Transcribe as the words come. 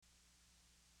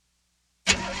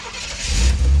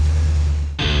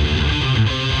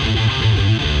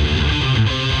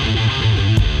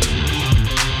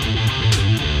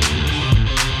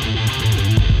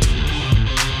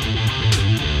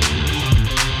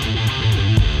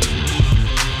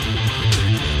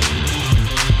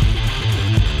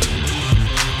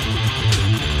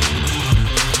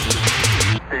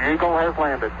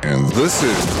And this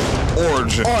is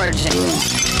Origin.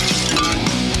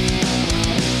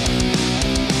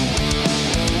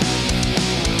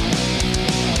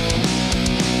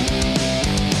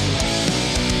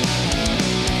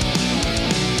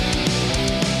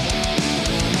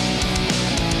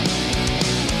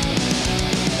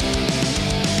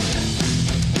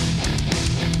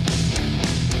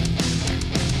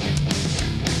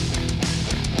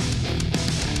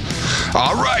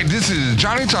 All right, this is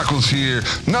Johnny Tacos here.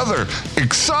 Another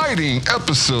exciting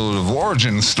episode of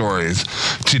Origin Stories.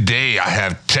 Today I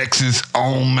have Texas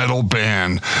own metal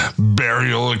band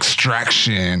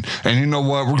Burialextraction. And you know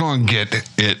what? We're going to get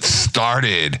it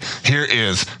started. Here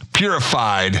is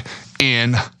Purified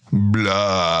in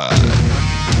Blood.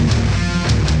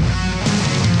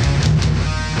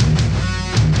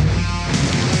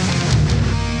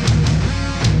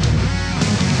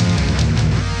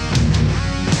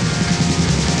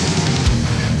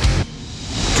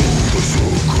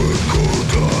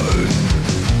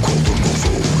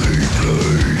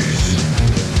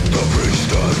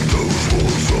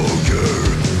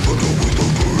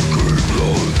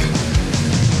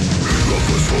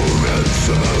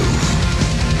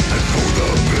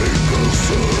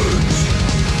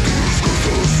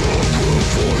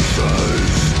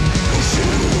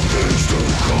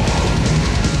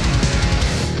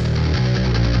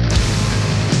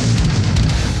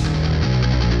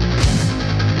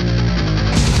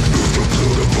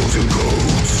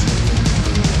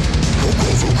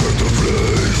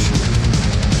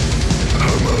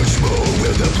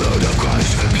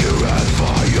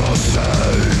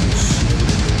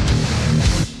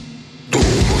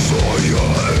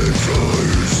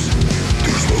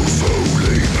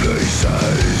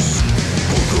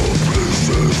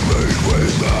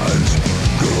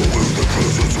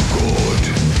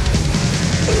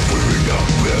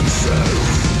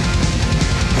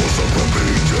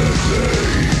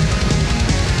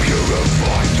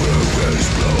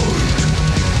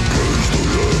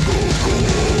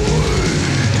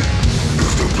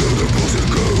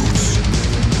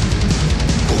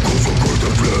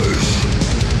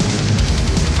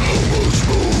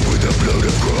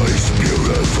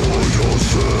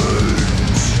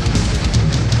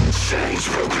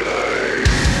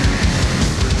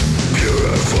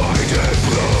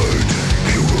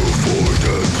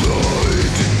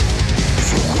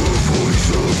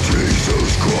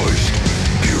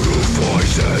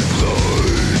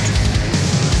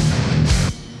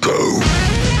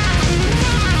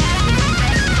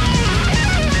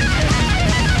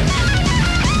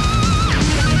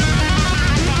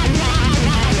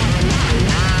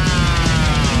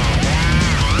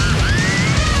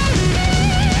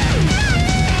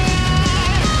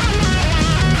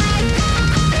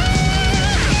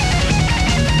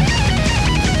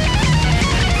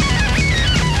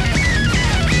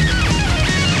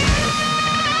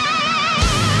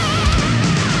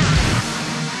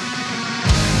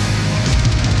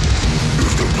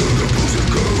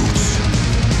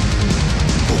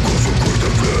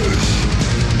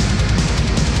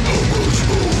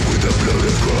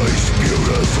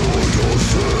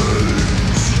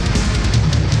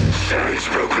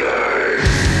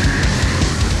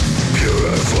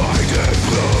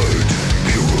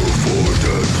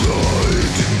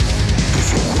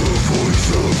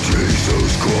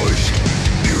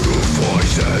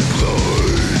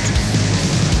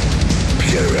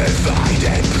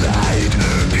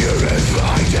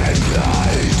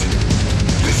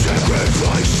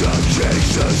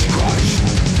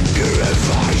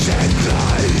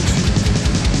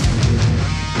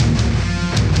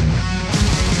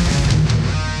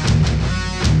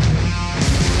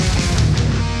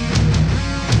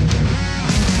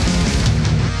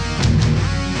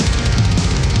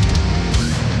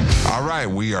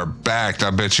 We are back.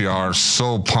 I bet you are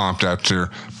so pumped after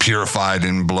Purified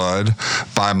in Blood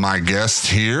by my guest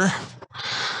here.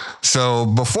 So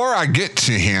before I get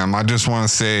to him, I just want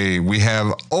to say we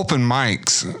have open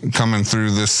mics coming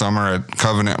through this summer at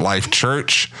Covenant Life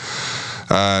Church.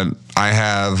 I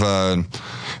have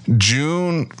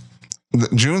June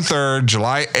 3rd,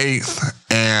 July 8th,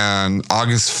 and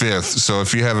August 5th. So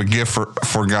if you have a gift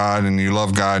for God and you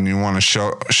love God and you want to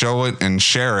show it and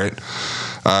share it,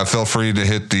 feel free to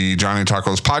hit the Johnny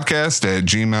Tacos podcast at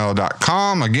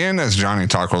gmail.com. Again, that's Johnny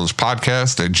Tacos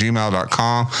podcast at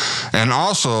gmail.com. And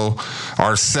also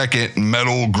our second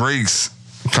Metal Grace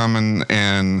coming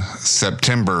in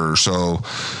September. So,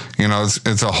 you know,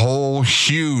 it's a whole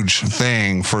huge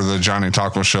thing for the Johnny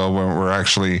Taco Show where we're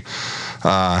actually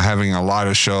having a lot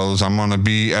of shows. I'm going to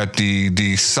be at the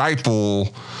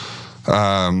Disciple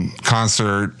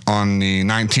concert on the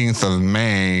 19th of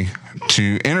May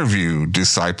to interview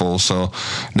disciples. So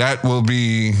that will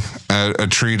be a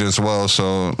treat as well.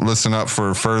 So listen up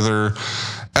for further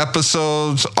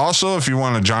episodes. Also, if you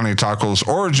want a Johnny Tacos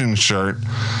Origin shirt,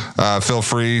 feel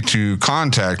free to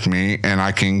contact me and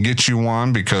I can get you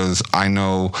one because I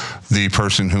know the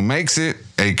person who makes it,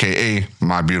 aka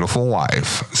my beautiful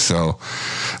wife. So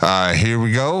here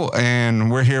we go. And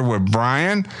we're here with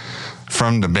Brian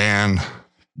from the band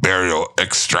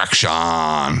Burialextraction.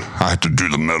 I had to do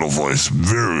the metal voice.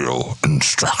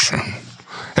 Burialextraction.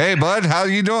 Hey, bud, how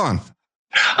you doing?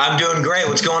 I'm doing great.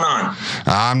 What's going on?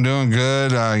 I'm doing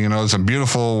good. It's a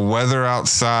beautiful weather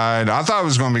outside. I thought it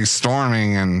was going to be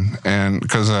storming, and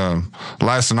because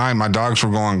last night my dogs were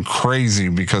going crazy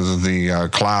because of the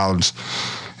clouds.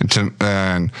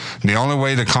 And the only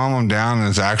way to calm them down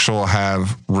is actually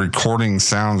have recording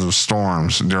sounds of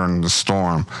storms during the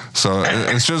storm. So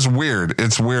it's just weird.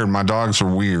 It's weird. My dogs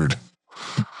are weird.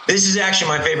 This is actually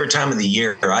my favorite time of the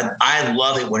year. I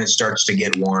love it when it starts to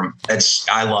get warm.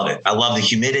 I love it. I love the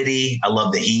humidity. I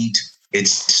love the heat.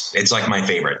 It's like my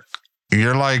favorite.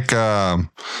 You're like in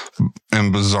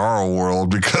Bizarro World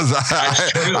because I have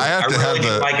to really have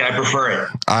like it. I prefer it.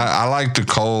 I like the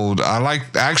cold. I like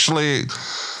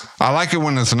it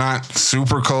when it's not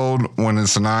super cold, when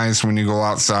it's nice. When you go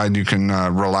outside, you can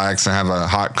relax and have a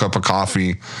hot cup of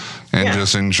coffee and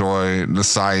just enjoy the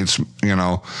sights,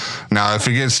 Now, if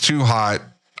it gets too hot,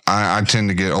 I tend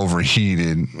to get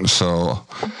overheated. So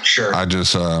sure. I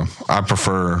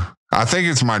prefer, I think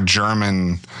it's my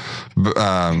German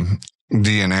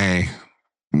DNA.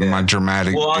 Yeah. My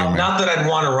dramatic. Well, not that I'd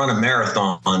want to run a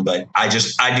marathon, but I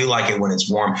do like it when it's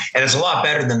warm, and it's a lot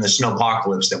better than the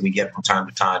snowpocalypse that we get from time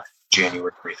to time,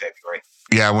 January, February.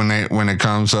 Yeah, when it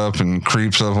comes up and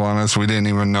creeps up on us, we didn't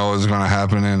even know it was going to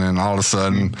happen, and then all of a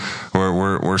sudden,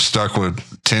 we're stuck with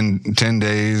 10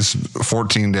 days,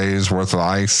 14 days worth of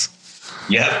ice.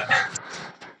 Yep.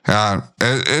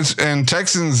 And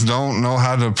Texans don't know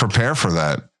how to prepare for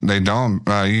that. They don't.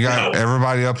 You got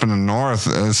everybody up in the north.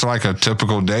 It's like a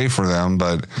typical day for them,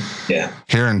 but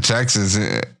here in Texas,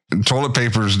 toilet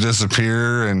papers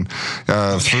disappear and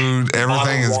food,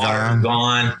 everything is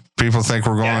gone. People think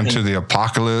we're going to the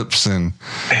apocalypse, and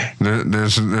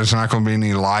there's not going to be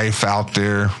any life out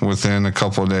there within a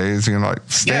couple of days.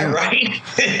 Right.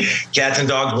 Cats and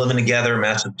dogs living together,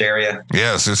 mass hysteria.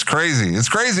 Yes, it's crazy. It's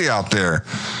crazy out there,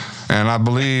 and I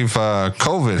believe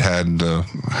COVID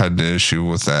had the issue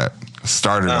with that.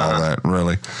 Started all that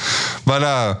really, but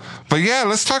yeah,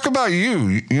 let's talk about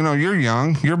you. You're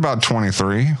young. You're about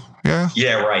 23. Yeah.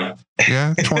 Yeah. Right.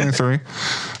 Yeah. 23.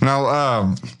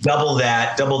 Now, double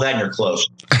that and you're close.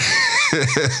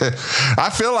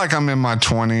 I feel like I'm in my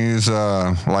 20s,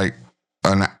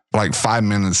 like 5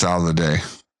 minutes out of the day.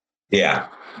 Yeah.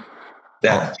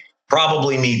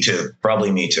 Probably me too.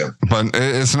 But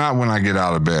it's not when I get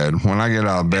out of bed. When I get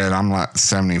out of bed, I'm like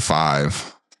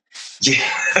 75. Yeah.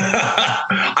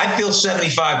 I feel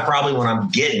 75 probably when I'm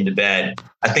getting to bed.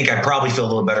 I think I probably feel a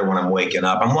little better when I'm waking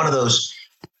up. I'm one of those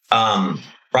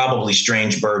probably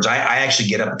strange birds. I actually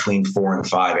get up between 4 and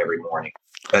 5 every morning.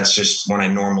 That's just when I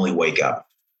normally wake up.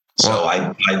 So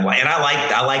I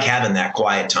like having that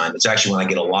quiet time. It's actually when I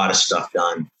get a lot of stuff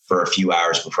done for a few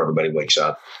hours before everybody wakes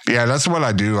up. Yeah, that's what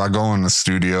I do. I go in the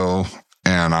studio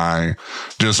and I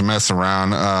just mess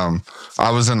around. I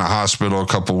was in the hospital a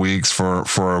couple weeks for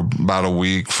about a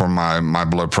week for my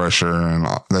blood pressure, and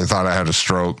they thought I had a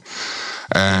stroke.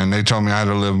 And they told me I had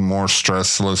to live a more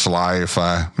stressless life.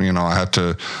 I had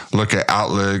to look at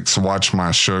outlets, watch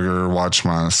my sugar, watch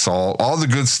my salt, all the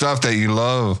good stuff that you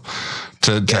love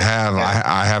to have.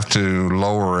 I have to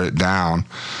lower it down.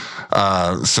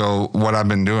 So what I've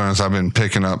been doing is I've been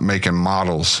picking up making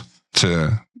models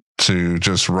to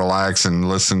just relax and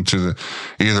listen to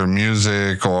either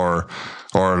music or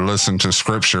listen to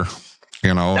scripture,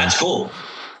 That's cool.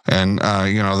 And,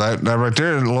 that right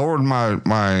there lowered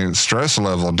my stress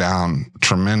level down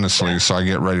tremendously. So I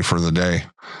get ready for the day.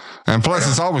 And plus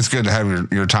it's always good to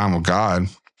have your time with God,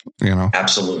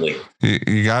 Absolutely.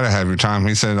 You got to have your time.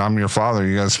 He said, I'm your father.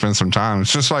 You got to spend some time.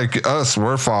 It's just like us.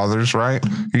 We're fathers, right?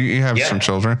 You have some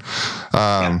children.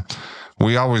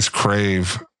 We always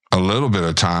crave a little bit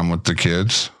of time with the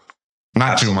kids.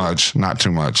 Not too much.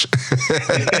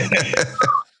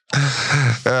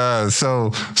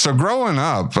 So growing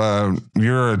up,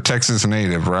 you're a Texas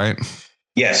native, right?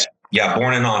 Yes. Yeah.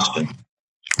 Born in Austin.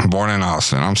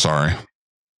 I'm sorry.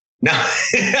 No,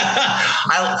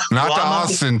 Not to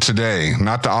Austin today.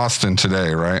 Not to Austin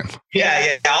today, right?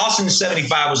 Yeah. Austin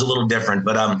 75 was a little different,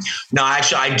 but no,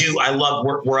 actually, I do. I love.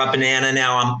 We're up in Anna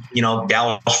now. I'm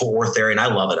Dallas Fort Worth area, and I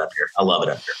love it up here.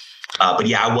 But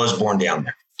yeah, I was born down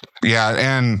there.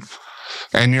 Yeah,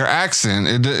 and your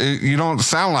accent, you don't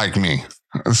sound like me.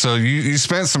 So you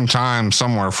spent some time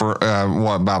somewhere for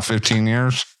about 15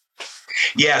 years?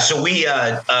 Yeah. So we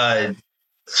lived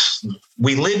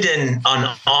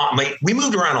we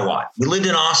moved around a lot. We lived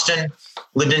in Austin,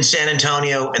 lived in San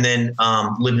Antonio, and then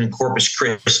lived in Corpus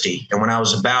Christi. And when I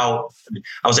was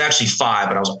actually 5,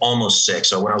 but I was almost 6.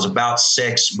 So when I was about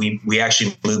 6, we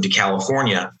actually moved to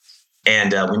California,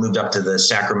 and we moved up to the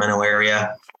Sacramento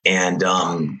area. And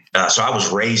so I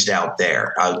was raised out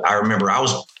there. I remember I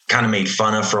was kind of made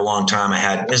fun of for a long time. I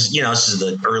had, this is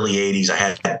the early 80s.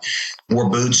 I wore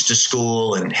boots to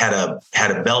school and had a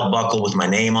belt buckle with my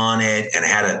name on it, and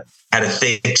had a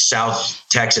thick South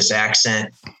Texas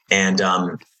accent. And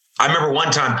I remember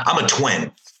one time, I'm a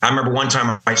twin. I remember one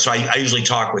time, so I usually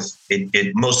talk with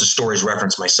it. Most of the stories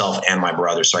reference myself and my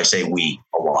brother, so I say we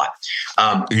a lot.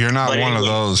 You're not one of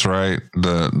those, right?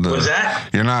 What is that?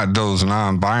 You're not those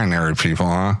non-binary people,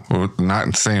 huh? We're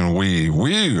not saying we.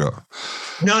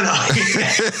 No.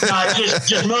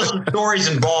 just most of the stories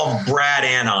involve Brad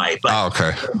and I. But,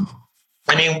 okay.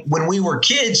 I mean, when we were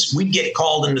kids, we'd get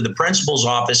called into the principal's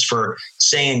office for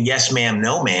saying yes, ma'am,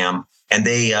 no, ma'am, and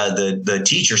they the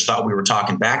teachers thought we were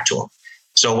talking back to them.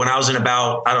 So when I was in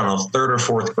about, 3rd or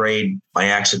 4th grade, my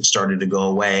accent started to go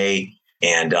away.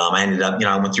 And I ended up,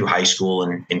 I went through high school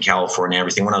in California and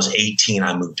everything. When I was 18,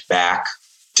 I moved back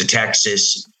to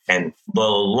Texas. And the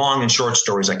long and short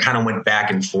stories, I kind of went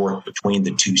back and forth between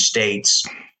the 2 states.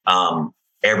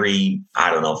 Every,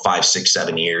 5, 6,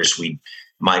 7 years,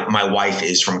 my wife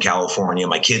is from California.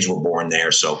 My kids were born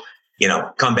there. So,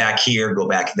 come back here, go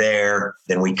back there.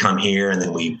 Then we come here, and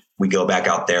then we go back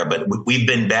out there. But we've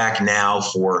been back now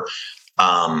for,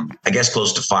 I guess,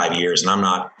 close to 5 years, and I'm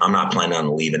not planning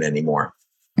on leaving anymore.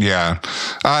 Yeah.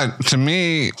 To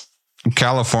me,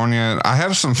 California, I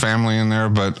have some family in there,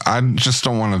 but I just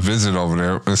don't want to visit over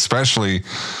there, especially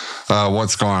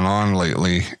what's going on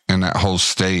lately in that whole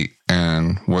state,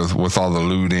 and with all the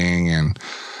looting and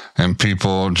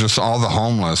people, just all the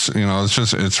homeless.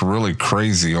 It's really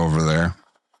crazy over there.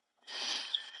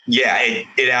 Yeah,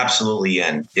 it absolutely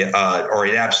it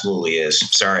absolutely is.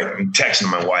 Sorry, I'm texting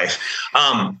my wife.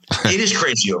 It is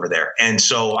crazy over there, and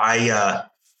so I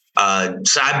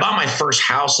bought my first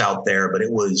house out there, but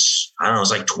it was it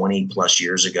was like 20 plus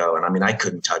years ago, and I mean I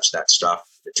couldn't touch that stuff,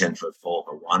 the 10-foot pole,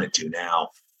 if I wanted to now.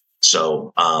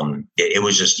 So it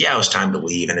was just it was time to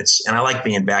leave, and I like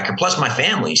being back, and plus my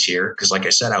family's here because, like I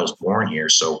said, I was born here,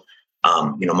 so.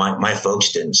 My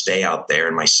folks didn't stay out there,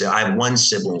 and I have one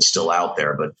sibling still out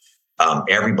there, but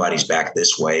everybody's back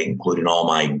this way, including all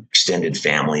my extended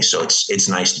family. So it's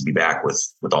nice to be back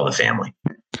with all the family.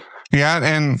 Yeah,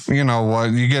 and you know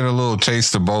what? You get a little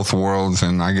taste of both worlds,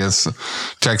 and I guess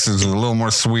Texas is a little more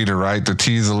sweeter, right? The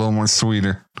tea's a little more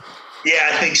sweeter. Yeah,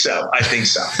 I think so.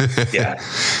 Yeah.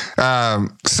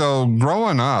 So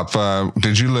growing up,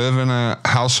 did you live in a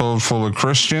household full of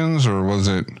Christians, or was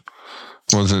it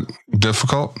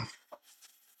difficult?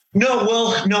 No,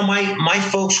 my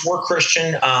folks were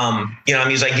Christian.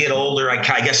 As I get older, I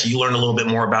guess you learn a little bit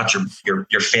more about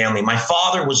your family. My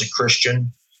father was a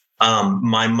Christian.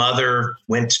 My mother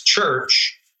went to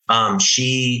church.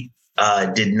 She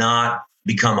did not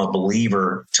become a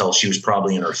believer till she was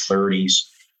probably in her 30s.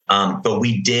 But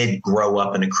we did grow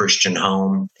up in a Christian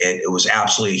home. It was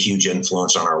absolutely a huge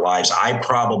influence on our lives. I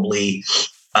probably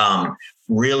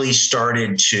really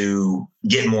started to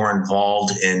get more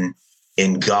involved in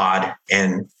God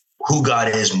and who God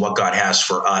is and what God has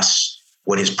for us,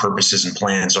 what his purposes and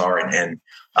plans are. And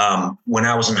when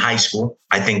I was in high school,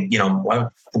 I think,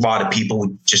 a lot of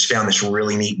people just found this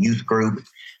really neat youth group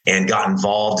and got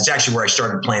involved. It's actually where I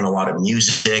started playing a lot of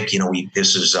music.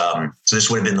 This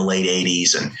would have been the late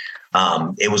 80s.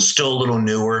 And it was still a little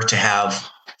newer to have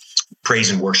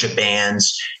praise and worship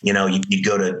bands.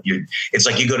 It's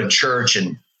like you go to church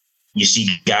and you see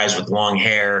guys with long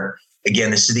hair.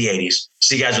 Again, this is the 80s.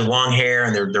 See guys with long hair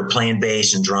and they're playing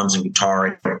bass and drums and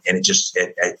guitar. And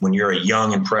when you're a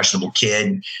young, impressionable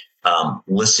kid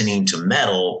listening to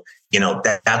metal,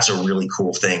 that's a really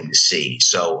cool thing to see.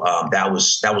 So that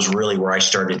was really where I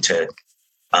started to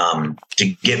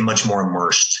get much more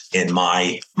immersed in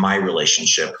my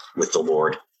relationship with the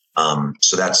Lord.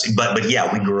 But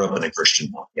yeah, we grew up in a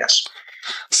Christian home. Yes.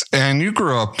 And you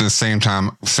grew up the same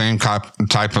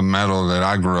type of metal that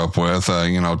I grew up with,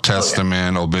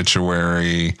 Testament,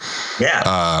 Obituary,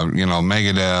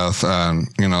 Megadeth,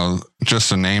 just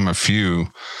to name a few.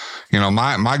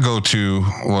 My go-to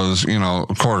was,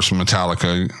 of course,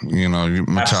 Metallica,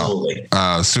 Absolutely.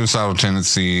 Suicidal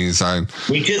Tendencies.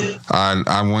 Me too.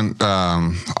 I went,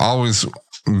 always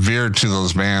veered to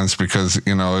those bands because,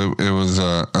 it was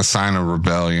a sign of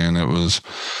rebellion. It was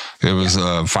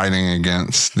fighting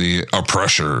against the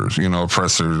oppressors and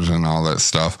all that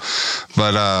stuff.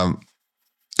 But,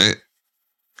 it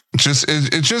just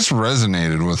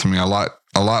resonated with me a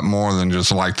lot more than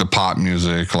just like the pop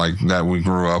music like that we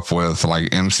grew up with,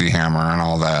 like MC Hammer and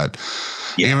all that.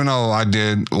 Yeah. Even though I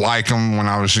did like them when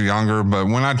I was younger, but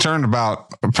when I turned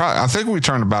I think we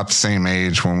turned about the same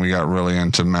age when we got really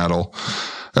into metal.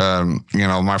 My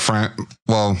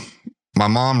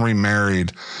mom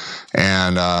remarried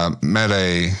and met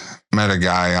a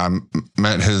guy. I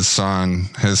met his son.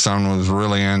 His son was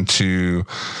really into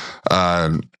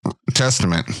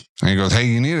Testament, and he goes, "Hey,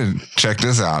 you need to check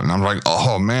this out." And I'm like,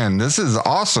 "Oh man, this is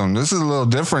awesome. This is a little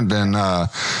different than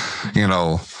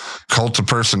Cult of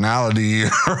Personality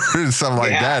or something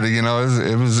like that."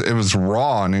 It was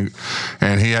raw, and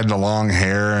he had the long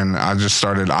hair, and I just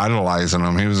started idolizing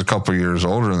him. He was a couple years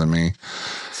older than me.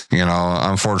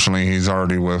 Unfortunately, he's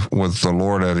already with the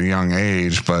Lord at a young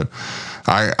age, but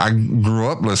I grew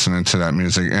up listening to that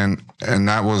music, and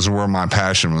that was where my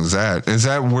passion was at. Is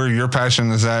that where your passion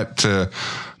is at to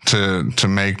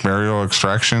make Burial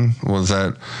Extraction? Was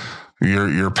that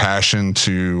your passion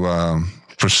to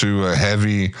pursue a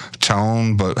heavy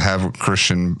tone but have a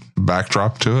Christian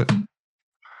backdrop to it?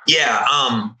 Yeah.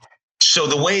 So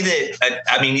the way that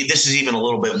this is even a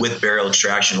little bit with Burial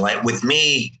Extraction. Like with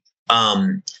me,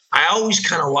 I always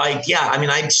kind of liked,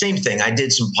 same thing. I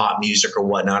did some pop music or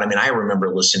whatnot. I remember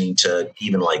listening to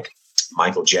even like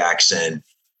Michael Jackson,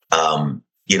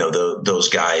 those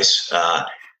guys.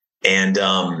 And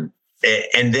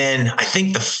then I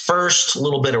think the first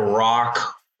little bit of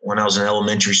rock when I was in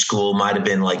elementary school might've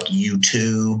been like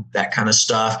U2, that kind of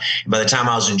stuff. And by the time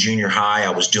I was in junior high, I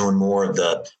was doing more of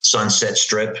the Sunset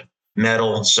Strip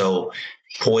metal. So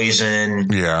Poison,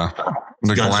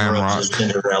 the Guns glam Roses, rock,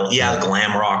 Cinderella, the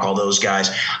glam rock, all those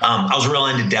guys. I was real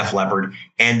into Def Leppard,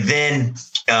 and then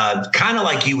kind of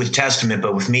like you with Testament,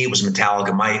 but with me it was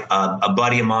Metallica. A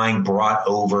buddy of mine brought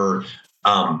over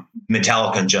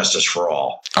Metallica and Justice for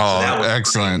All. Oh, so that was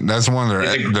excellent! That's one of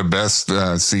the best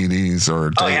CDs or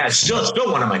tapes. Oh yeah, it's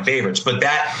still one of my favorites. But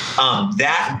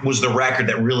that was the record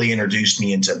that really introduced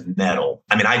me into metal.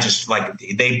 I just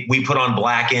we put on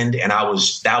Blackened, and that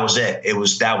was it.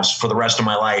 That was for the rest of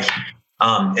my life.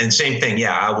 And same thing,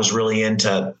 I was really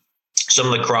into some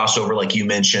of the crossover, like you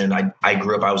mentioned. I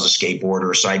grew up, I was a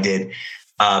skateboarder, so I did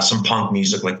some punk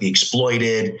music like The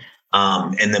Exploited.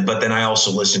 But then I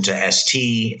also listened to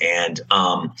ST and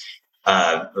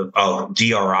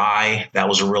DRI. That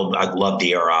was I love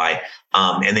DRI.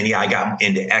 And then I got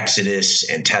into Exodus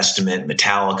and Testament,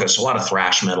 Metallica, so a lot of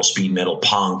thrash metal, speed metal,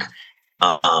 punk.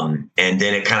 And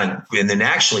then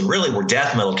actually really where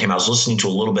death metal came, I was listening to a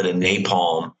little bit of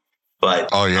Napalm.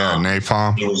 But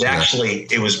Napalm. It was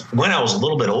it was when I was a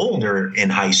little bit older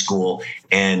in high school,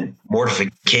 and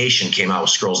Mortification came out with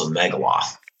Scrolls of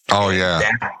Megaloth. Oh yeah.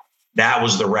 That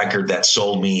was the record that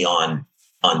sold me on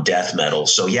death metal.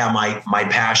 So my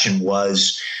passion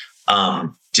was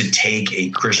to take a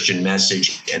Christian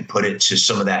message and put it to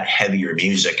some of that heavier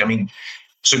music.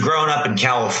 So growing up in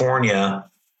California,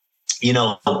 you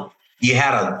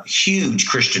had a huge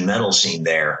Christian metal scene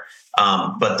there.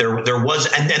 But there was,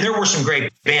 and there were some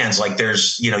great bands. Like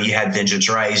you had Vengeance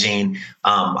Rising.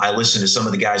 I listened to some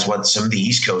of the guys, some of the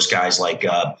East Coast guys like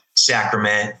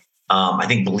Sacrament. I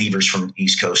think Believers from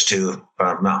East Coast too, if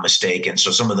I'm not mistaken. So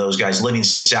some of those guys, Living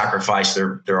Sacrifice,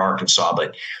 they're Arkansas,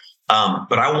 but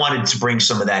I wanted to bring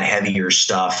some of that heavier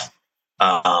stuff.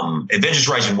 Vengeance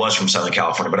Rising was from Southern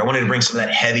California, but I wanted to bring some of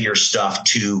that heavier stuff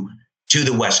to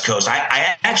the West Coast.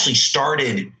 I actually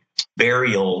started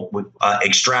Burial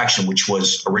Extraction, which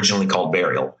was originally called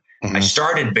Burial. Mm-hmm. I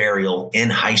started Burial in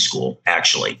high school,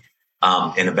 actually,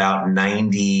 in about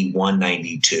 91,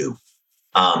 92.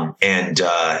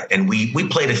 And we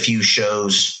played a few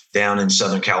shows down in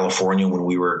Southern California when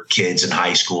we were kids in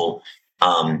high school.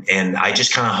 And I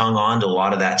just kind of hung on to a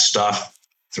lot of that stuff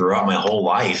throughout my whole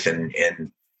life.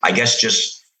 And I guess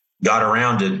just got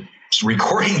around to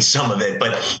recording some of it.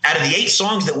 But out of the 8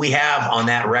 songs that we have on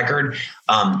that record,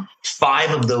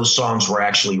 5 of those songs were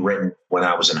actually written when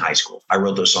I was in high school. I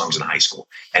wrote those songs in high school,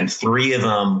 and 3 of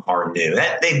them are new.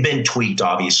 They've been tweaked,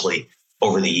 obviously,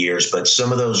 over the years, but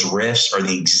some of those riffs are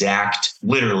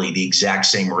literally the exact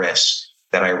same riffs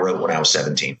that I wrote when I was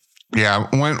 17. Yeah,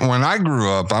 when I grew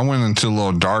up, I went into a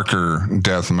little darker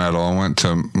death metal. I went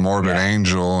to Morbid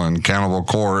Angel and Cannibal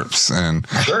Corpse and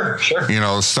sure,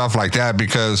 stuff like that,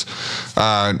 because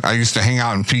I used to hang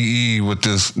out in PE with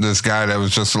this guy that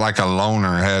was just like a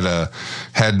loner, had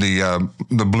the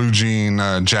blue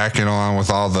jean jacket on with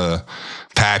all the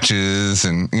patches,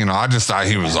 and I just thought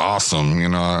he was awesome.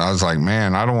 I was like,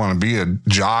 man, I don't want to be a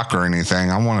jock or anything.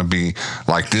 I want to be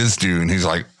like this dude. And he's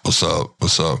like, what's up?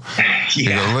 He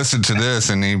goes, listen to this,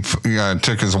 and he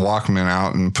took his Walkman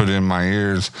out and put it in my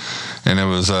ears, and it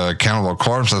was Cannibal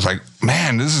Corpse. I was like,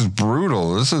 man, this is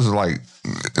brutal. This is like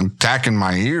attacking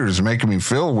my ears, making me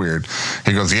feel weird.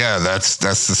 He goes, yeah, that's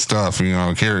the stuff,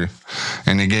 here.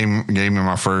 And he gave me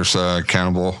my first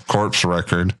Cannibal Corpse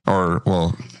record,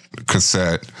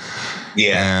 cassette.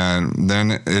 Yeah. And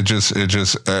then it just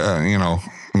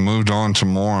moved on to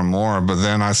more and more. But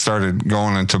then I started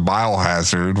going into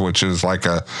Biohazard, which is like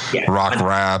a rock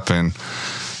rap, and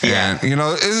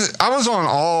I was on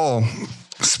all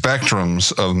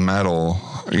spectrums of metal,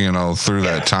 through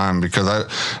that time, because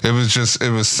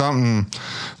it was something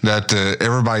that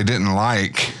everybody didn't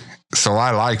like, so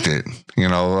I liked it.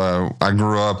 I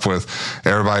grew up with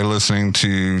everybody listening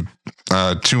to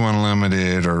Two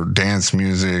Unlimited or dance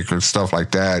music or stuff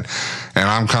like that, and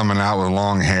I'm coming out with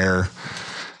long hair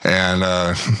and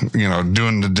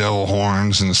doing the devil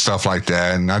horns and stuff like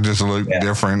that, and I just looked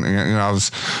different. I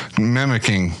was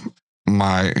mimicking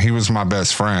he was my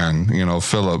best friend,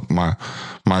 Philip,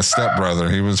 my stepbrother.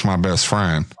 He was my best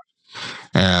friend,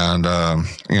 and now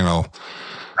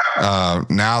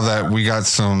that we got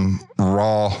some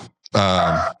raw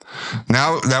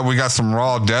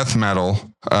death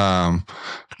metal,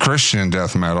 Christian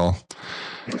death metal,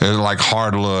 like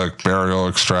Hard Look, Burial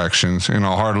Extractions.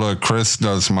 Hard Look, Chris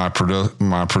does my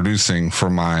producing for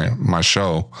my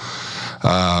show.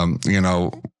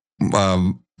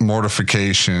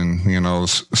 Mortification,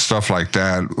 stuff like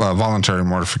that, voluntary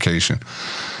mortification.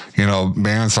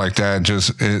 Bands like that,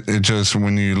 it just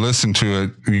when you listen to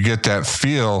it, you get that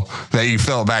feel that you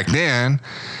felt back then,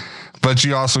 but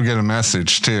you also get a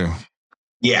message too.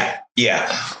 Yeah.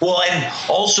 Well, and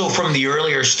also from the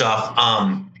earlier stuff,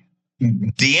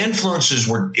 the influences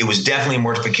it was definitely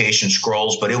Mortification,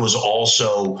 Scrolls, but it was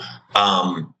also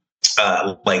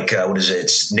what is it?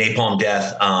 It's Napalm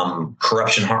Death,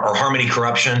 Corruption or Harmony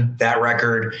Corruption, that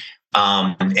record.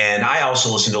 And I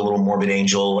also listened to a little Morbid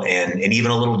Angel and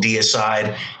even a little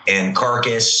Deicide and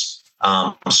Carcass.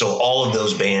 So all of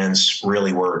those bands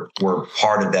really were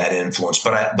part of that influence.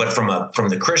 But from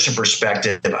the Christian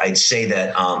perspective, I'd say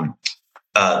that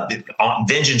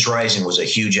Vengeance Rising was a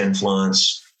huge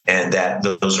influence. And that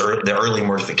the early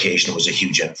Mortification was a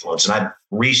huge influence. And I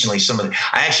recently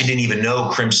I actually didn't even know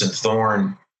Crimson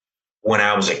Thorn when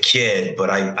I was a kid,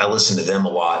 but I listened to them a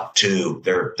lot too.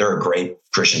 They're a great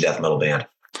Christian death metal band.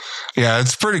 Yeah,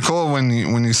 it's pretty cool when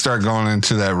you start going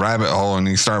into that rabbit hole and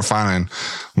you start finding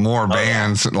more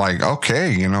bands. Like,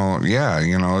 okay,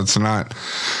 it's not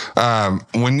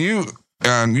when you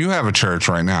have a church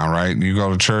right now, right? You go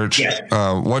to church. Yes.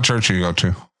 What church do you go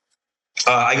to?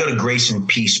 I go to Grace and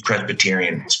Peace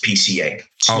Presbyterian. It's PCA,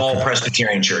 small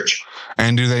Presbyterian church.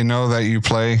 And do they know that you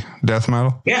play death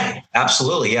metal? Yeah,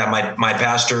 absolutely. Yeah, my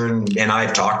pastor and I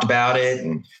have talked about it,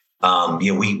 and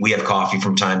we have coffee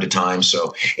from time to time.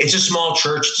 So it's a small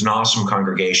church. It's an awesome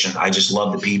congregation. I just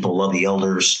love the people, love the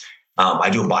elders. I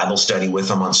do a Bible study with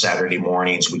them on Saturday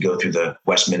mornings. We go through the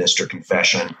Westminster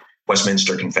Confession.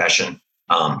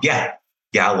 I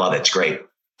love it. It's great.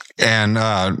 And,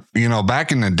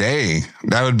 back in the day,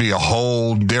 that would be a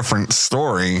whole different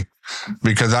story,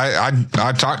 because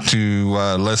I talked to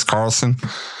Les Carlson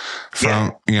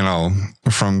from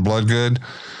Bloodgood.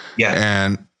 Yeah.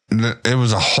 And it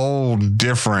was a whole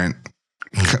different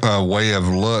way of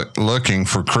looking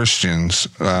for Christians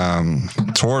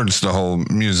towards the whole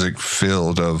music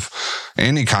field of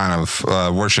any kind of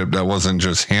worship that wasn't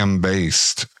just hymn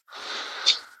based.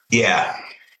 Yeah.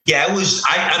 Yeah, it was,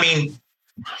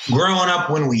 growing up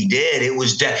when we did, it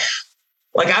was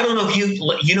I don't know if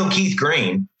you know Keith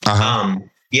Green. Uh-huh.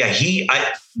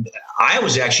 I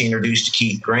was actually introduced to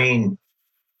Keith Green,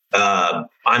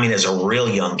 as a real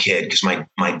young kid, because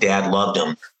my dad loved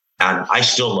him, and I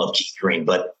still love Keith Green,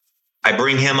 but I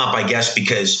bring him up, I guess,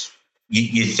 because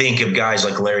you think of guys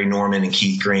like Larry Norman and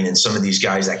Keith Green and some of these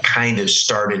guys that kind of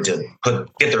started to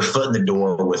get their foot in the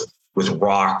door with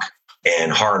rock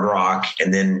and hard rock.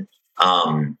 And then,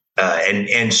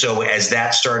 and so as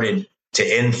that started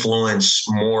to influence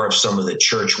more of some of the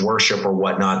church worship or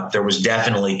whatnot, there was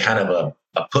definitely kind of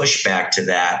a pushback to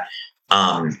that.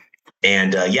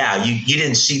 You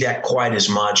didn't see that quite as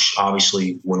much,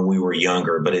 obviously, when we were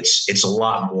younger, but it's a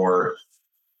lot more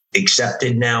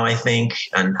accepted now, I think.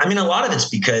 And I mean, a lot of it's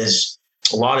because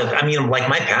like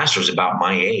my pastor's about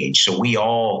my age. So we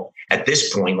all, at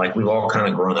this point, like we've all kind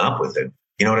of grown up with it.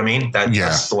 You know what I mean?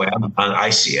 That's the way I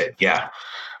see it. Yeah.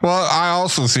 Well, I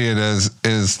also see it as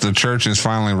the church is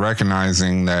finally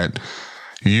recognizing that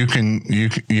you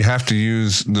have to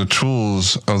use the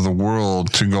tools of the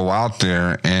world to go out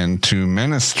there and to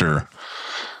minister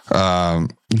to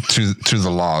the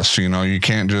lost. You know, you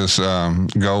can't just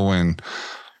go and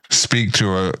speak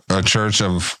to a church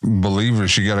of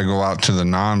believers. You got to go out to the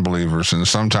non-believers, and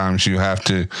sometimes you have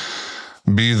to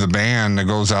be the band that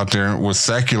goes out there with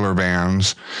secular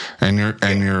bands, and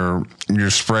you're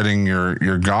spreading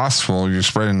your gospel, you're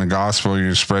spreading the gospel,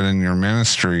 you're spreading your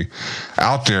ministry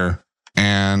out there,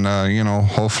 and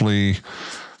hopefully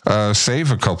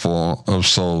save a couple of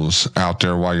souls out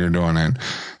there while you're doing it.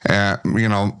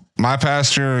 My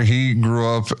pastor, he grew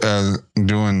up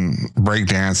doing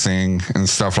breakdancing and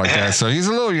stuff like that, so he's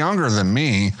a little younger than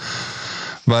me.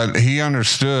 But he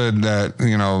understood that,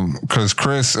 because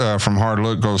Chris from Hard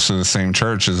Look goes to the same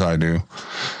church as I do.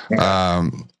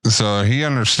 So he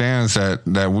understands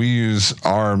that we use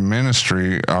our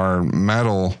ministry, our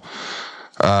metal,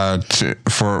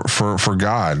 for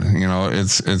God.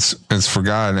 It's for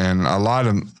God. And a lot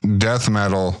of death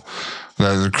metal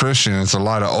that is a Christian, it's a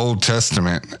lot of Old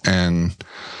Testament, and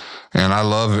I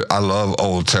love it. I love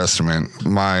Old Testament.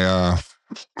 My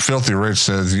Filthy Rich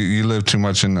says you live too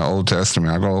much in the Old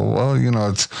Testament. I go, well,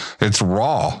 it's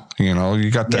raw.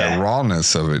 You got that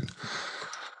rawness of it.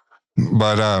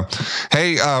 But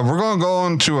hey, we're going to go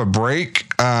into a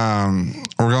break.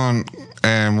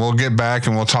 We'll get back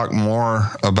and we'll talk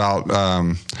more about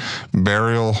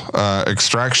burial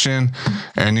extraction.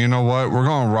 And you know what? We're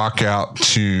going to rock out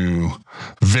to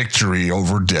Victory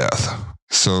Over Death.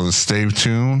 So stay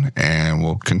tuned, and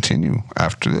we'll continue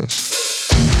after this.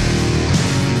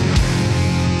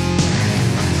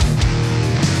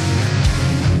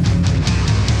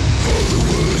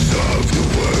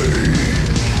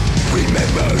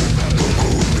 Remember the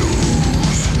good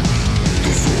news,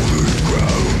 the solid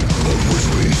ground on which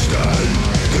we stand,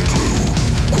 the true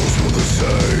cause for the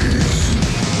saints.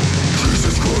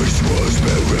 Jesus Christ was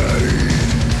buried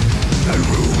and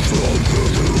rose on the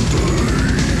third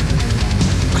day,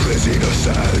 cleansing our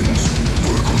sins,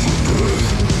 workers of death,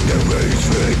 and reigns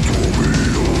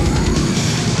victorious.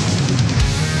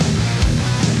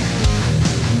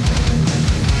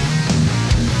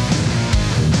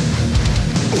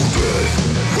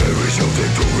 Where is your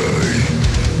victory?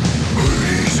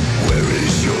 Hades, where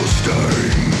is your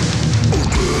sting? Oh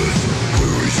death,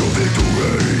 where is your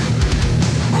victory?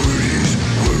 Hades,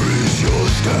 where is your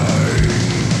sting?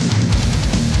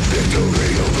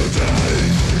 Victory over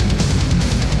death.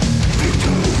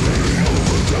 Victory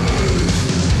over death.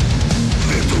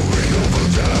 Victory over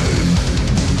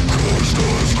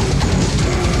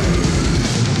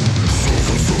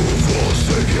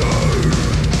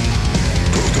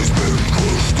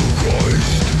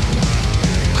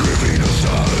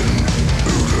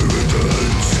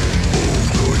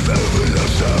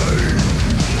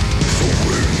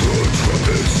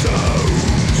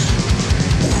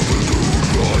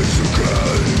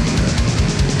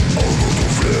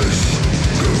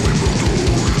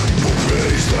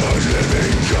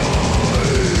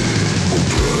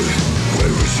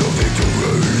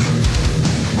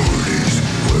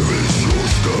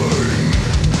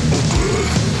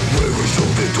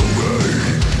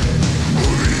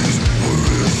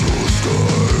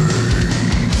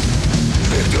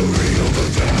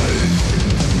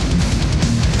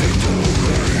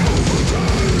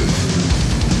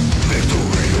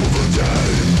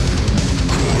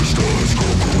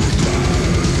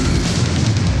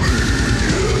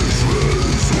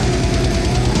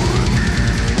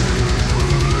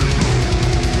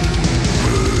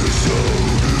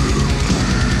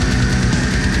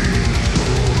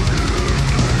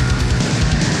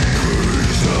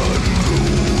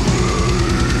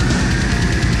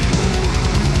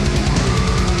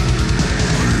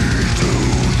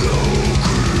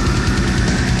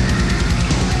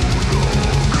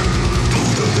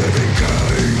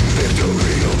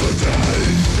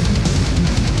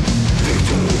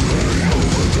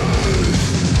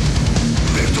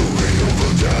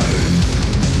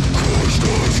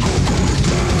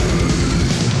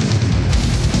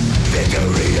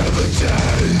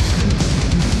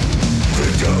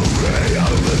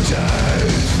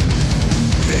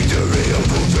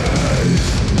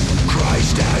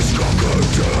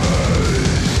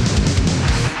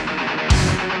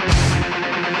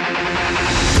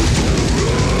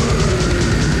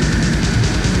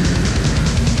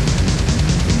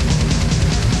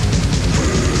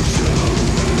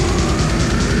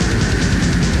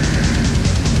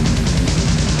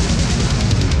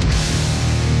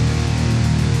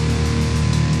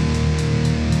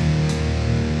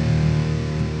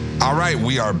right,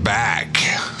 we are back.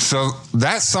 So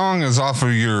that song is off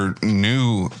of your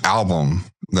new album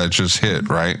that just hit,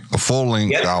 right? A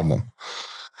full-length album.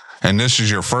 And this is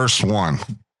your first one.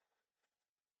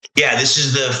 Yeah, this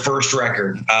is the first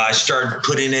record. I started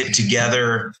putting it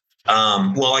together.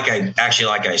 Like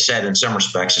I said, in some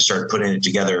respects, I started putting it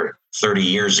together 30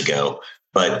 years ago,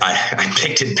 but I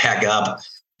picked it back up.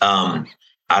 I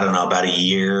don't know, about a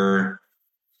year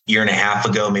and a half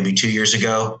ago, maybe 2 years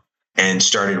ago, and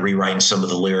started rewriting some of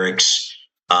the lyrics.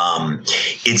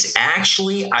 It's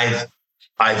actually,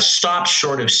 I've stopped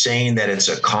short of saying that it's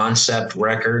a concept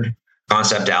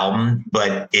album,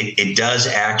 but it does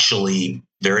actually,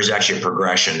 there is actually a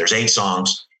progression. There's 8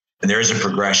 songs and there is a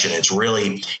progression.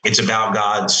 It's about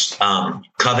God's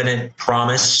covenant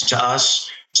promise to us.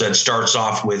 So it starts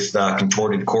off with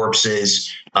contorted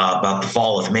corpses, about the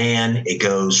fall of man. It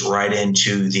goes right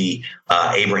into the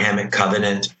Abrahamic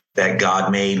covenant that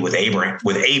God made with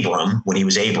Abram when he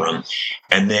was Abram.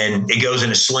 And then it goes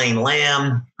into slain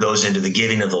lamb, goes into the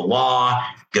giving of the law,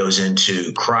 goes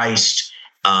into Christ,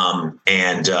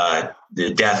 and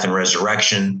the death and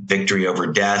resurrection, victory over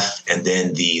death, and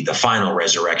then the final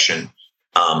resurrection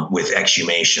with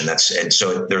exhumation.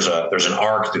 So there's an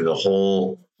arc through the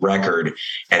whole record,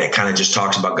 and it kind of just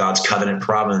talks about God's covenant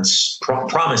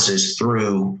promises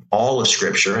through all of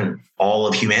Scripture and all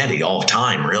of humanity, all of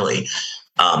time, really.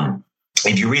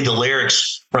 If you read the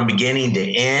lyrics from beginning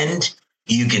to end,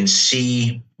 you can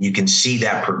see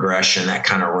that progression that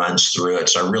kind of runs through it.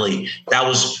 So that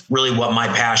was really what my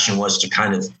passion was, to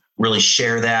kind of really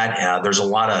share that. There's a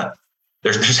lot of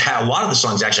the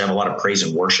songs actually have a lot of praise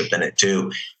and worship in it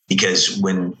too, because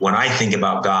when I think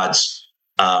about God's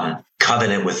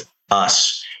covenant with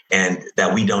us, and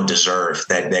that we don't deserve,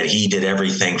 that he did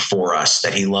everything for us,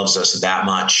 that he loves us that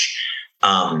much,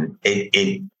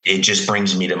 it just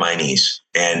brings me to my knees,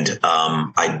 and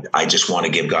I just want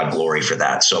to give God glory for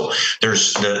that. So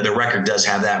there's the record does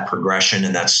have that progression,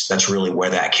 and that's really where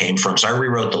that came from. So I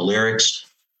rewrote the lyrics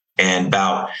and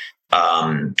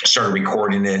started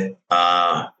recording it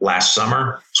last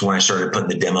summer. So when I started putting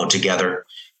the demo together,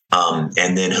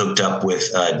 and then hooked up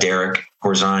with Derek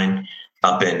Corzine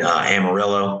up in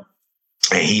Amarillo,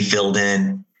 and he filled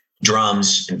in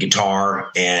drums and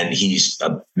guitar, and he's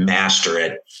a master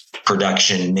at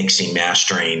production, mixing,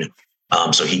 mastering.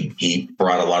 So he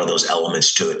brought a lot of those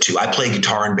elements to it too. I play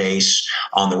guitar and bass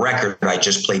on the record. I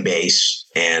just play bass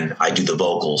and I do the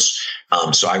vocals.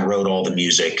 So I wrote all the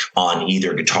music on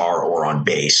either guitar or on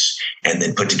bass, and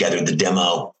then put together the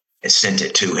demo and sent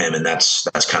it to him. And that's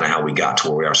kind of how we got to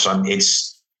where we are. So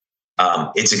it's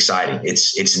exciting.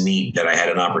 It's neat that I had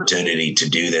an opportunity to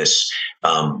do this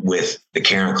with the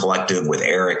Karen Collective, with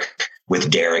Eric,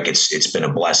 with Derek. It's been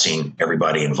a blessing.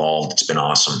 Everybody involved. It's been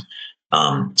awesome.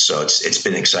 So it's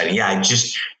been exciting. Yeah,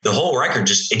 the whole record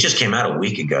just came out a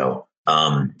week ago.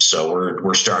 So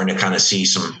we're starting to kind of see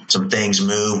some things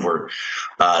move. We're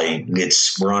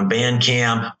on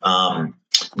Bandcamp.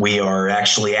 We are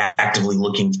actually actively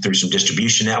looking through some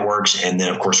distribution networks, and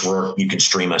then of course you can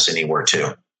stream us anywhere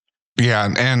too. Yeah,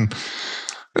 and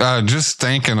just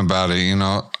thinking about it,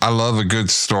 I love a good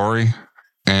story,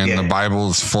 and the Bible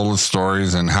is full of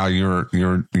stories, and how you're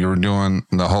doing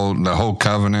the whole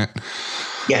covenant.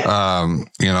 Yeah.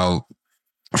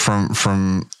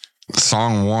 From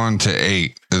song 1 to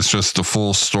 8, it's just the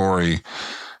full story.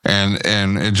 And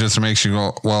it just makes you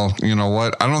go, well, you know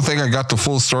what? I don't think I got the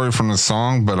full story from the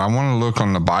song, but I want to look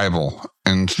on the Bible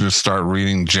and just start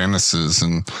reading Genesis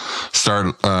and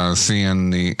start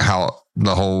seeing the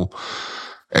whole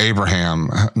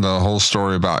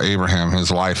story about Abraham, his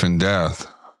life and death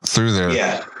through there.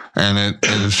 Yeah. And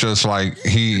it was just like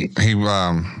he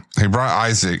brought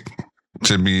Isaac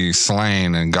to be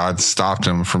slain, and God stopped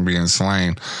him from being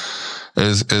slain.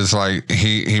 Is like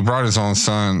he brought his own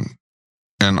son.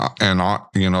 And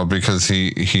because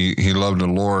he loved the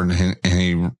Lord, and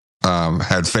he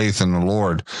had faith in the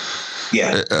Lord.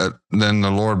 Yeah. Then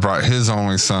the Lord brought his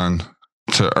only son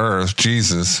to earth,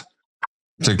 Jesus,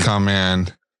 to come in,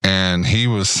 and he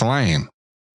was slain.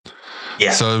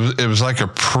 Yeah. So it was like a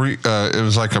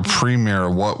premiere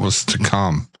of what was to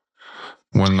come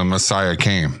when the Messiah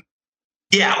came.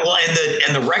 Yeah, well,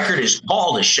 and the record is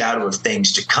called A Shadow of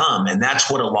Things to Come, and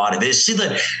that's what a lot of it is. See,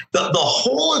 the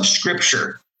whole of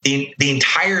Scripture, the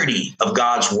entirety of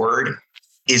God's Word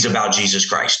is about Jesus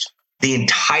Christ. The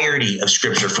entirety of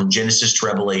Scripture, from Genesis to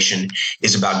Revelation,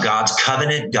 is about God's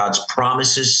covenant, God's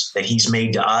promises that He's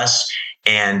made to us,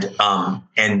 and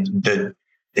the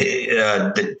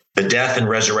death and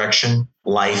resurrection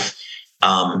life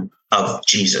of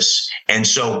Jesus. And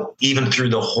so even through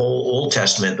the whole Old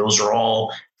Testament, those are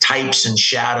all types and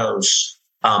shadows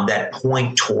that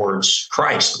point towards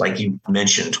Christ, like you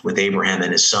mentioned with Abraham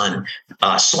and his son.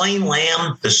 Slain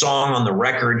Lamb, the song on the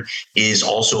record, is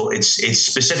also, it's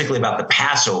specifically about the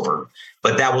Passover,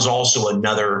 but that was also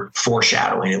another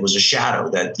foreshadowing. It was a shadow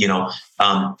that,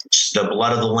 the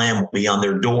blood of the Lamb will be on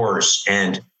their doors.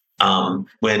 And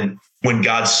when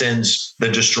God sends the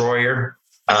destroyer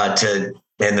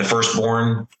and the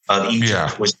firstborn of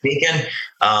Egypt was taken,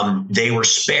 they were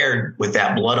spared with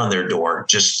that blood on their door,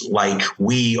 just like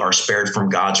we are spared from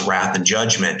God's wrath and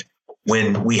judgment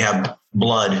when we have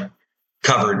blood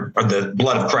covered, or the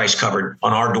blood of Christ covered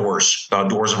on our doors, the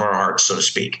doors of our hearts, so to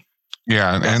speak.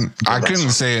 Yeah, and I couldn't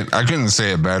say it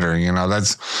better.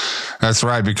 That's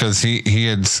right, because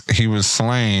he was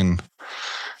slain,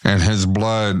 and his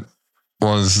blood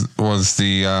was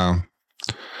the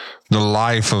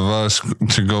life of us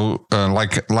to go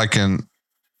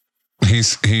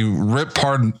he ripped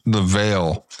part of the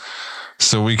veil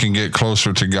so we can get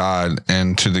closer to God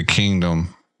and to the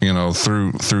kingdom,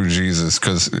 through Jesus,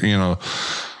 because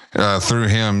through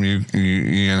him you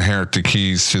inherit the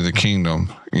keys to the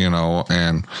kingdom,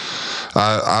 and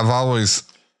I've always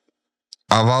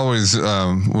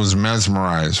was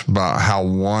mesmerized about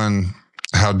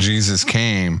how Jesus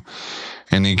came,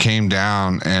 and he came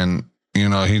down, and he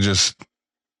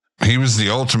was the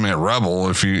ultimate rebel.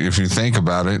 If you think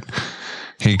about it,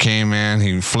 he came in,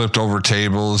 he flipped over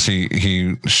tables,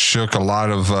 he shook a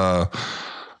lot of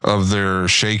their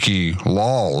shaky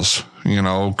laws,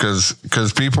 because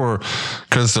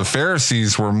the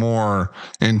Pharisees were more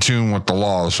in tune with the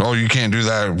laws. Oh, you can't do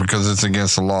that because it's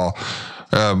against the law.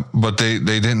 But they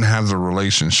didn't have the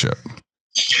relationship.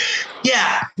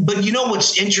 Yeah, but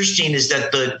what's interesting is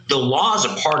that the law is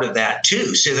a part of that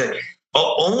too. So that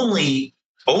only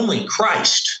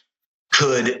Christ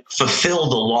could fulfill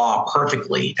the law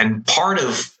perfectly. And part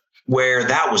of where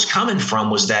that was coming from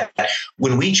was that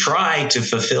when we try to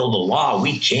fulfill the law,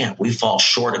 we can't. We fall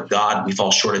short of God. We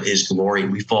fall short of his glory.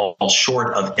 We fall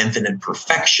short of infinite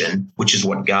perfection, which is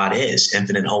what God is: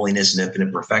 infinite holiness and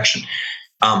infinite perfection.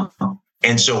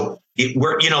 And so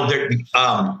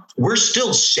we're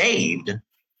still saved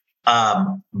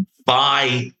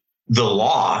by the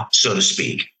law, so to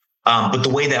speak. But the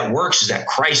way that works is that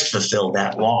Christ fulfilled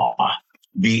that law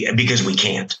because we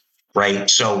can't. Right.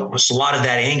 So a lot of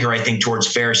that anger, I think, towards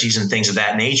Pharisees and things of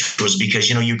that nature was because,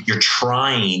 you're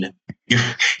trying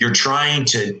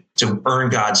to earn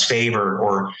God's favor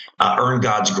or earn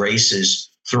God's graces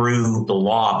through the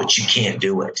law, but you can't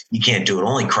do it. You can't do it.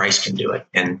 Only Christ can do it.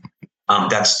 And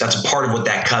that's a part of what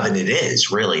that covenant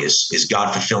is, really, is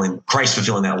Christ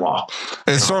fulfilling that law.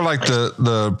 It's sort of like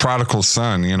the prodigal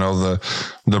son.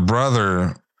 The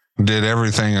brother did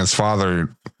everything his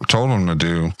father told him to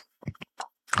do.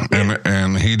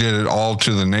 And he did it all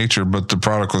to the nature, but the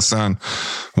prodigal son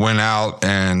went out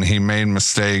and he made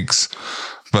mistakes,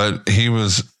 but he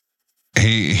learned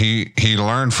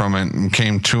from it and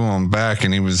came to him back,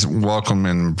 and he was welcome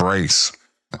and embraced.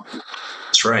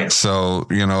 That's right. So,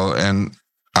 and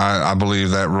I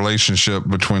believe that relationship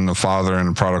between the father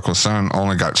and the prodigal son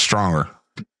only got stronger.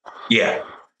 Yeah.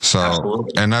 So,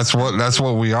 absolutely. And that's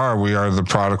what we are. We are the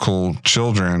prodigal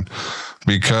children,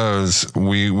 because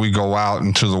we go out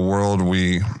into the world.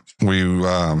 We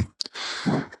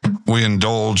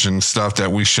indulge in stuff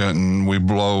that we shouldn't. We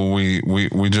blow. We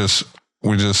just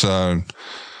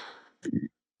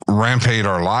rampage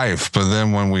our life. But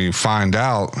then when we find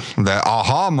out that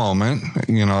aha moment,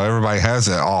 everybody has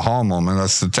that aha moment.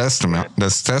 That's the testament.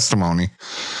 That's testimony.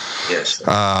 Yes.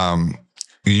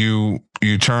 You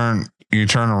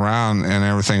turn around and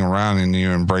everything around, and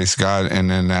you embrace God, and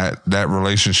then that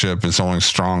relationship is only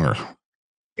stronger.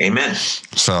 Amen.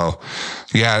 So,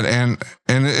 yeah, and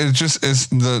it just is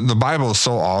the Bible is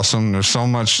so awesome. There's so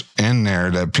much in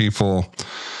there that people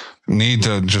need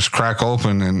to just crack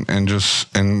open and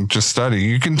just study.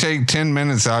 You can take 10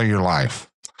 minutes out of your life.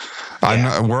 Yeah. I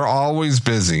know we're always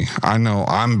busy. I know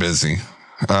I'm busy.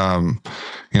 I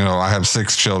have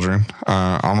 6 children.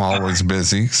 I'm always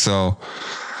busy. So,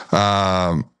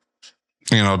 the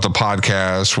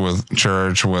podcast, with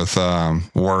church, with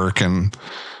work, and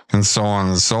so on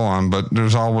and so on. But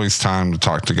there's always time to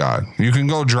talk to God. You can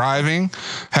go driving,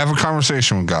 have a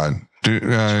conversation with God.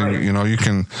 Right. You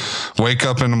can wake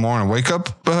up in the morning. Wake up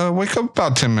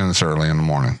about 10 minutes early in the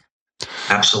morning.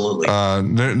 Absolutely.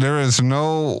 There is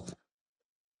no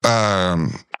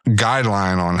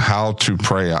guideline on how to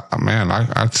pray. Man,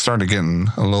 I started getting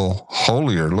a little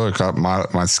holier. Look,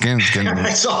 my skin's getting. I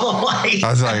saw the light.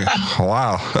 I was like,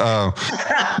 wow.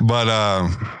 But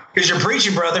because you're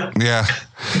preaching, brother. Yeah.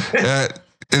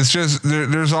 It's just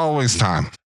there's always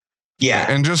time. Yeah.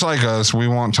 And just like us, we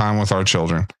want time with our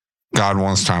children. God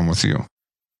wants time with you.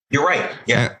 You're right.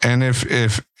 Yeah. And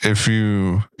if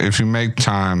you make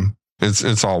time,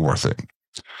 it's all worth it.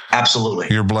 Absolutely.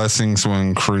 Your blessings will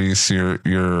increase.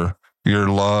 Your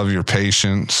love, your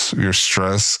patience, your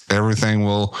stress, everything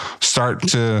will start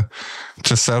to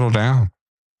settle down.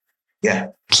 Yeah.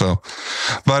 So,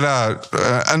 but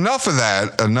enough of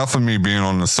that. Enough of me being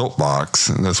on the soapbox.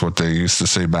 That's what they used to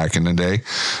say back in the day.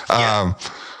 Yeah.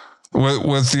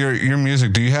 With your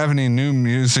music, do you have any new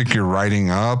music you're writing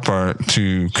up, or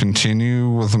to continue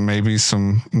with maybe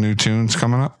some new tunes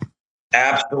coming up?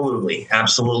 Absolutely.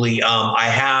 I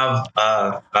have.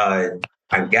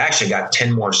 I've actually got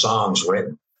 10 more songs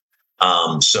written.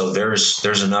 So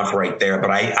there's enough right there. But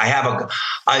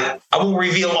I won't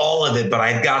reveal all of it, but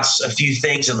I've got a few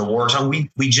things in the works. We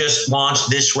just launched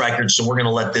this record, so we're going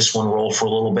to let this one roll for a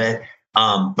little bit.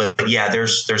 But yeah,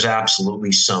 there's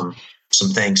absolutely some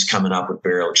things coming up with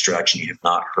Burialextraction. You have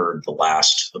not heard the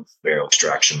last of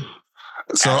Burialextraction.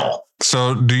 So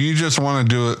do you just want to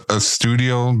do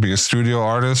be a studio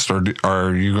artist, or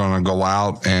are you going to go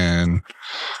out and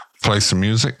play some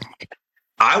music?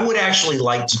 I would actually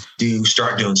like to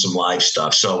start doing some live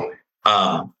stuff. So,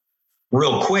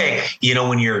 real quick,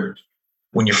 when you're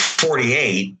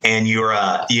 48 and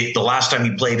the last time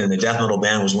you played in a death metal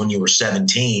band was when you were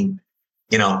 17,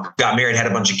 got married, had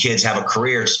a bunch of kids, have a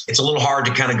career. It's a little hard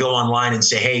to kind of go online and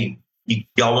say, hey,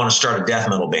 y'all want to start a death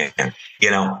metal band,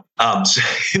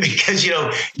 because you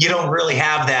don't really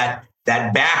have that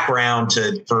background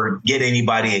for get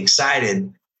anybody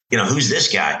excited. Who's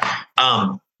this guy?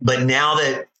 But now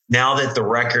that the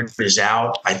record is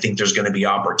out, I think there's going to be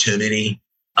opportunity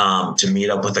to meet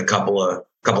up with a couple of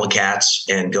cats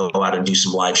and go out and do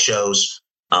some live shows,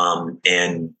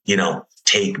 and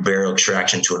take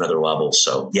Burialextraction to another level.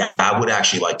 So yeah, I would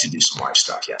actually like to do some live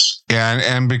stuff. Yes. Yeah,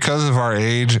 and because of our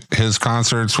age, his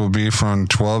concerts will be from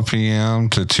 12 p.m.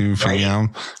 to 2 p.m.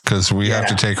 because we have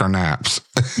to take our naps.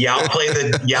 Yeah, I'm going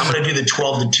to do the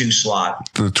 12 to 2 slot.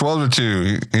 The 12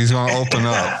 to 2, he's going to open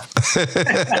up.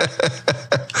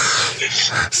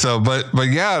 So, but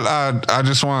yeah, I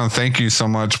just want to thank you so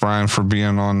much, Brian, for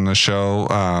being on the show.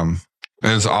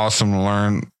 It's awesome to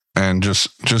learn and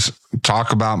just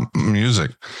talk about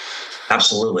music.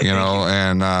 Absolutely.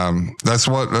 And that's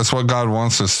what God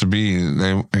wants us to be.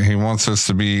 He wants us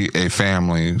to be a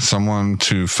family, someone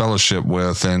to fellowship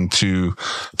with and to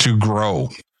grow.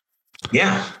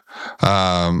 Yeah.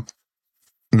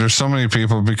 There's so many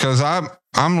people, because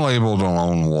I'm labeled a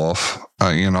lone wolf.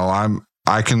 I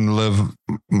can live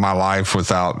my life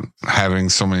without having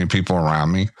so many people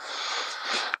around me.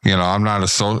 I'm not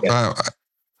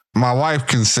my wife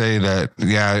can say that,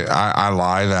 I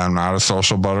lie, that I'm not a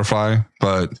social butterfly,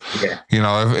 but if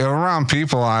around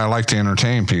people, I like to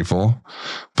entertain people,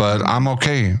 but I'm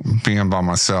okay being by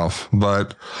myself.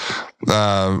 But,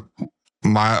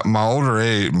 my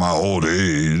old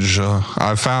age,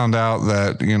 I found out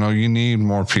that, you need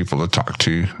more people to talk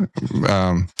to.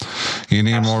 You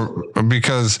need more,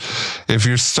 because if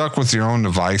you're stuck with your own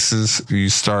devices, you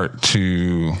start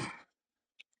to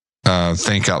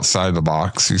think outside the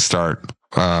box. You start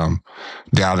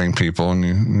doubting people,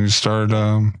 and you start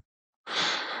trying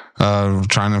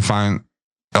to find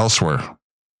elsewhere.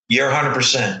 You're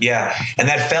 100%. Yeah. And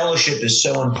that fellowship is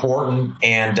so important,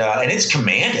 and it's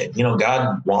commanded.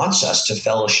 God wants us to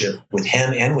fellowship with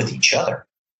him and with each other.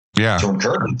 Yeah. To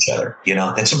encourage each other.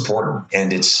 That's important.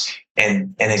 And it's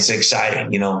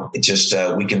exciting. It just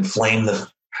we can flame the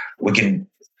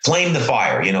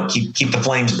fire, keep the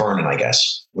flames burning, I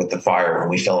guess, with the fire when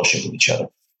we fellowship with each other.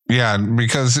 Yeah,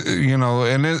 because,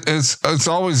 and it's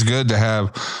always good to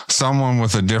have someone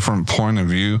with a different point of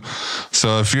view.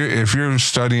 So if you're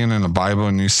studying in the Bible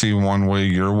and you see one way,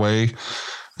 your way,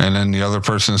 and then the other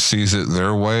person sees it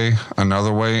their way,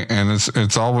 another way, and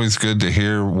it's always good to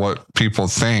hear what people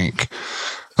think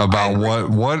about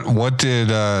what did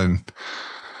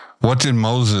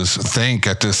Moses think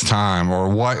at this time, or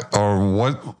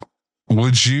what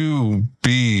would you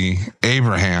be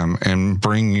Abraham and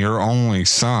bring your only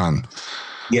son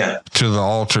to the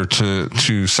altar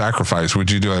to sacrifice? Would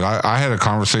you do it? I had a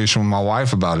conversation with my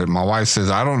wife about it. My wife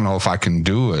says, I don't know if I can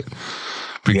do it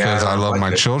because I love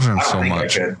my children so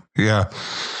much. Yeah.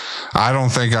 I don't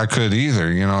think I could either,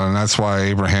 and that's why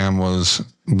Abraham was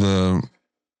the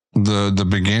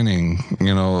beginning,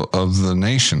 of the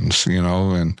nations,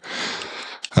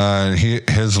 and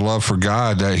his love for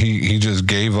God, that he just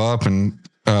gave up and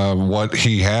what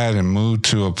he had and moved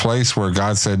to a place where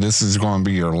God said, this is going to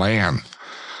be your land.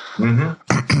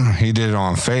 Mm-hmm. He did it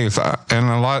on faith.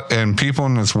 And people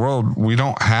in this world, we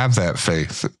don't have that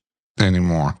faith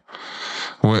anymore.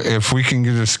 If we can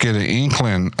just get an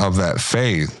inkling of that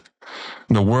faith,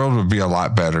 the world would be a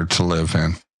lot better to live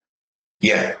in.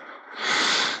 Yeah.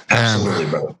 Absolutely,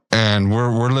 bro. And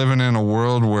we're living in a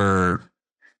world where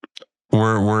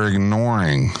we're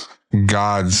ignoring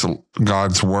God's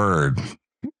word.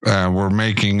 We're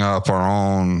making up our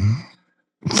own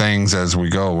things as we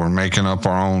go. We're making up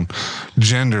our own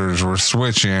genders. We're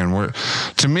switching.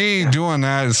 To me, doing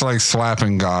that is like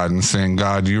slapping God and saying,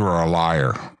 God, you are a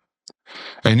liar.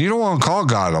 And you don't want to call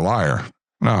God a liar.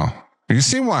 No. You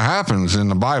see what happens in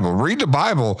the Bible. Read the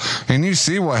Bible and you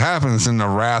see what happens in the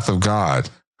wrath of God.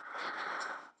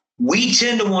 We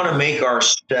tend to want to make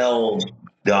ourselves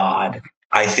God.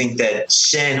 I think that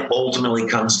sin ultimately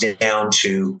comes down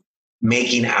to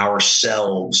making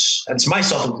ourselves, that's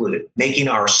myself included, making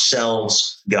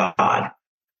ourselves God.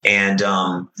 And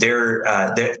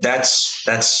that's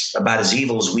about as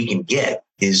evil as we can get,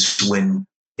 is when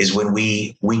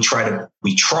we try to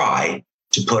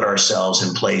put ourselves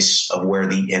in place of where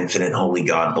the infinite holy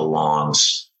God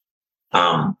belongs.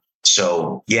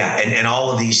 So yeah, and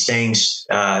all of these things,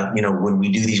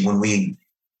 when we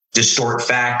distort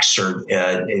facts, or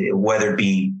whether it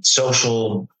be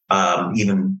social,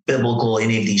 even biblical,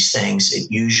 any of these things, it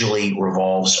usually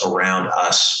revolves around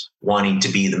us wanting to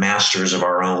be the masters of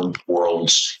our own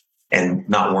worlds and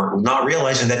not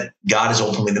realizing that God is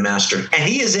ultimately the master, and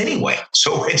He is anyway.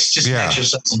 So it's just an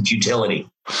exercise in futility.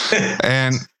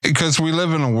 And because we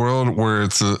live in a world where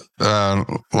it's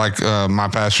like my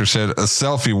pastor said, a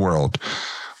selfie world,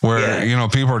 where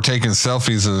people are taking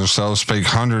selfies of themselves, take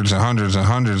hundreds and hundreds and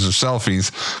hundreds of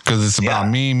selfies because it's about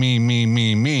me.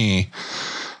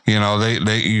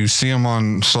 You see them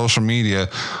on social media.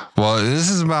 Well, this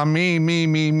is about me,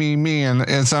 and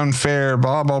it's unfair,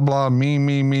 blah, blah, blah,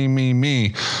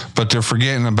 me. But they're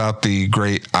forgetting about the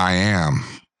great I am.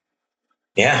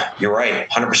 Yeah, you're right.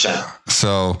 100%.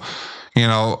 So,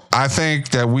 I think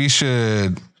that we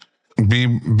should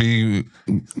be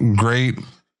great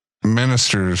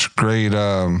ministers, great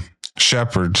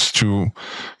shepherds to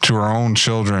our own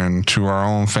children, to our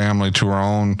own family, to our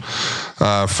own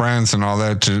friends and all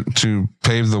that, to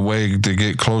pave the way to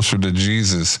get closer to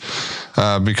Jesus.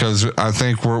 Because I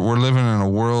think we're living in a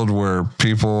world where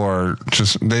people are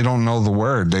they don't know the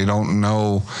word. They don't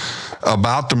know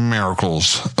about the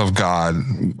miracles of God.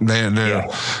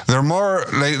 They're more,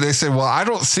 they say, well, I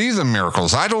don't see the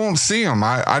miracles. I don't see them.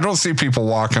 I don't see people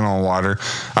walking on water.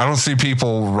 I don't see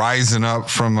people rising up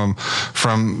from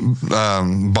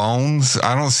bones.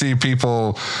 I don't see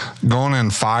people going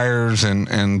in fires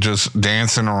and just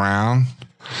dancing around.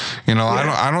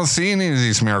 I don't see any of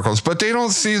these miracles, but they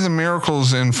don't see the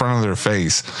miracles in front of their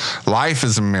face. Life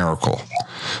is a miracle.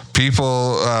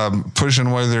 People pushing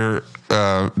away their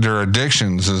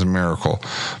addictions is a miracle.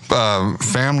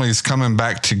 Families coming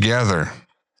back together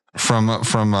from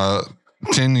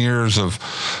 10 years of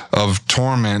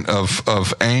torment,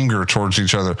 of anger towards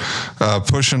each other,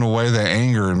 pushing away the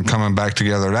anger and coming back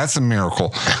together. That's a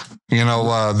miracle.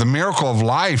 The miracle of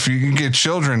life. You can get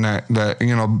children that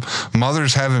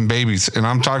mothers having babies, and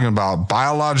I'm talking about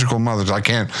biological mothers. I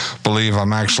can't believe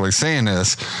I'm actually saying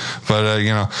this, but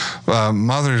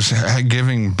mothers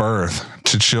giving birth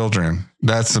to children.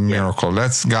 That's a miracle.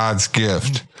 That's God's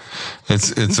gift.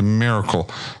 It's a miracle.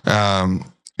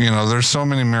 There's so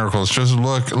many miracles. Just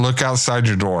look outside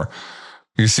your door.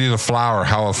 You see the flower,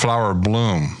 how a flower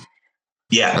bloom.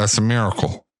 Yeah. That's a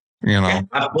miracle. Yeah,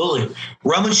 absolutely.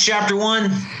 Romans chapter 1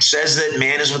 says that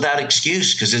man is without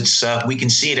excuse, because it's we can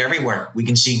see it everywhere. We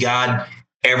can see God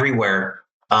everywhere.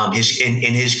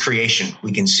 In his creation,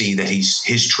 we can see that he's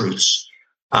his truths.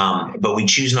 But we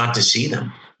choose not to see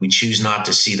them. We choose not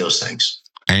to see those things.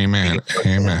 Amen.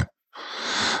 Amen.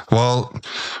 Well,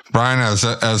 Brian,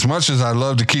 as much as I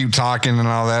love to keep talking and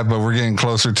all that, but we're getting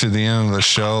closer to the end of the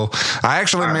show. I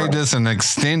actually made this an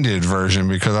extended version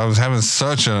because I was having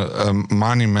such a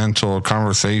monumental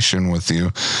conversation with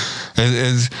you.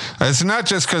 It's not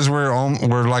just because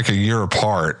we're like a year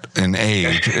apart in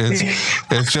age.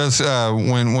 It's just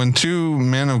when two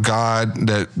men of God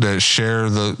that share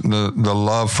the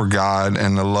love for God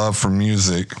and the love for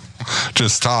music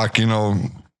just talk,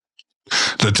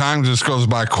 the time just goes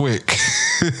by quick.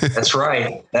 That's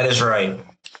right. That is right.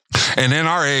 And in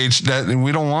our age, that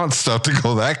we don't want stuff to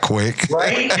go that quick.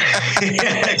 Right?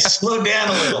 Slow down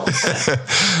a little.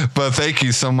 But thank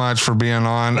you so much for being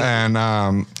on.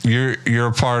 And you're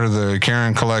a part of the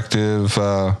Karen Collective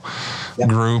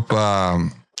group.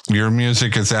 Your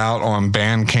music is out on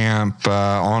Bandcamp,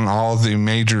 on all the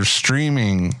major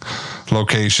streaming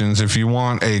locations. If you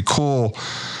want a cool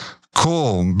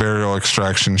Burial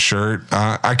Extraction shirt.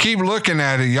 I keep looking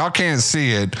at it. Y'all can't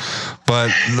see it, but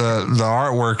the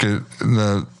artwork,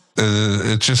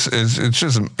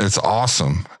 it's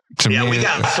awesome to me. Yeah, we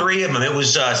got 3 of them. It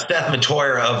was Seth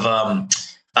Matoyer of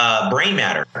Brain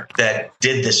Matter that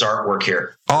did this artwork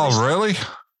here. Oh, really?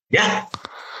 Yeah.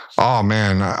 Oh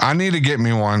man, I need to get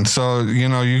me one. So you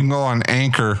can go on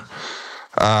Anchor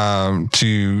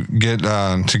to get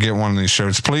one of these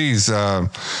shirts. Please, it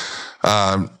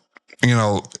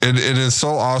is so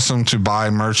awesome to buy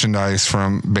merchandise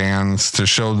from bands to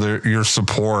show your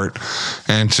support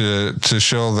and to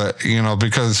show that,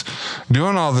 because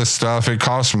doing all this stuff, it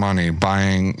costs money,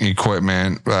 buying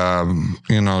equipment,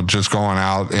 just going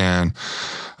out and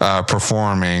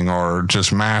performing or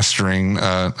just mastering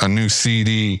a new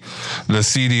CD. The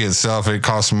CD itself, it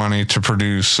costs money to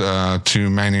produce, to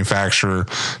manufacture,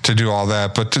 to do all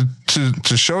that. But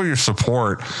to show your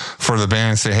support for the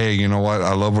band and say, hey, you know what?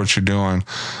 I love what you're doing.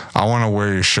 I want to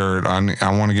wear your shirt. I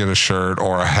want to get a shirt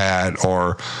or a hat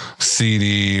or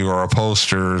CD or a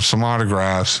poster, some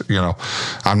autographs.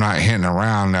 I'm not hitting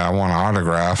around that I want an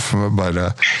autograph,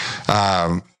 but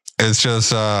it's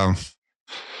just,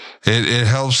 it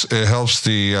helps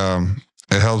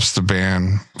the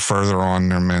band further on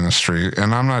their ministry.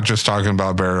 And I'm not just talking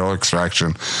about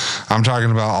Burialextraction. I'm talking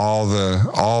about all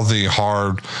the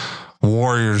hard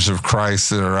warriors of Christ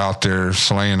that are out there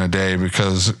slaying a day,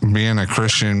 because being a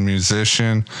Christian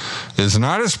musician is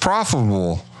not as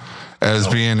profitable as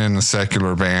being in a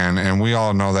secular band. And we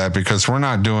all know that, because we're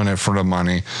not doing it for the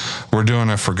money. We're doing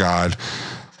it for God.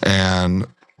 And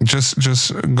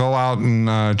just go out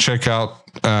and check out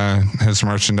his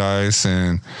merchandise,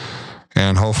 and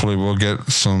hopefully we'll get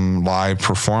some live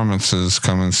performances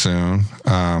coming soon.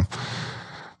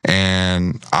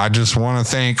 And I just want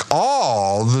to thank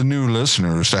all the new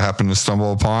listeners that happen to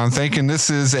stumble upon, thinking this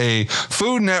is a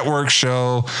Food Network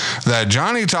show, that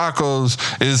Johnny Tacos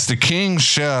is the king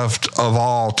chef of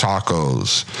all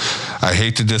tacos. I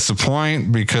hate to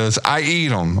disappoint, because I eat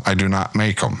them. I do not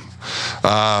make them.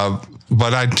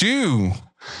 But I do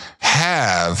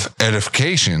have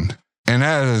edification, and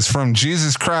that is from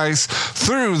Jesus Christ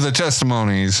through the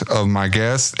testimonies of my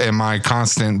guests and my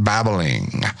constant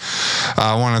babbling.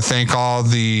 I want to thank all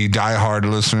the diehard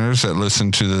listeners that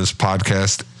listen to this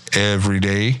podcast every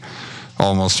day,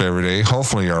 almost every day.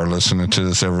 Hopefully you are listening to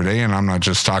this every day, and I'm not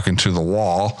just talking to the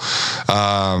wall.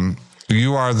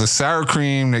 You are the sour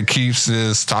cream that keeps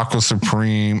this Taco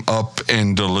Supreme up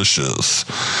and delicious.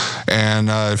 And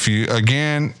if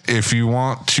you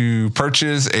want to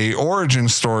purchase a Origin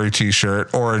Story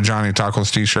t-shirt or a Johnny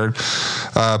Tacos t-shirt,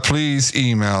 please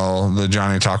email the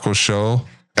Johnny Tacos Show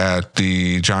at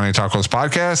the Johnny Tacos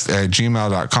Podcast at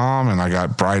gmail.com. And I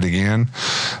got bright again,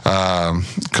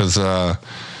 because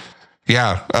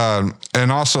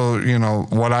and also,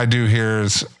 what I do here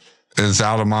is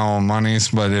out of my own monies,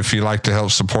 but if you like to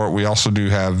help support, we also do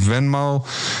have Venmo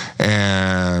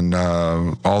and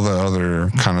all the other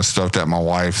kind of stuff that my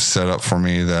wife set up for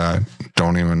me that I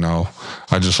don't even know.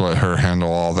 I just let her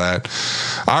handle all that.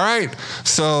 All right,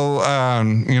 so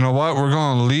you know what? We're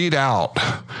going to lead out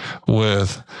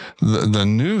with the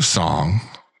new song,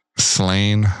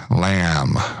 Slain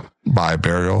Lamb by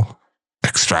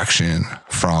Burialextraction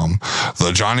from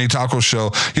the Johnny Taco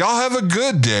Show. Y'all have a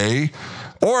good day.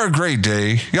 Or a great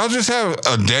day. Y'all just have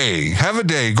a day. Have a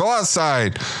day. Go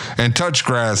outside and touch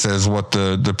grass, as what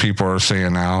the people are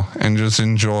saying now, and just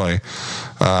enjoy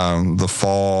the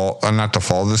fall,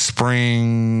 the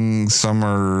spring,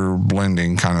 summer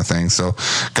blending kind of thing. So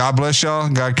God bless y'all.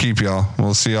 God keep y'all.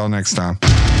 We'll see y'all next time.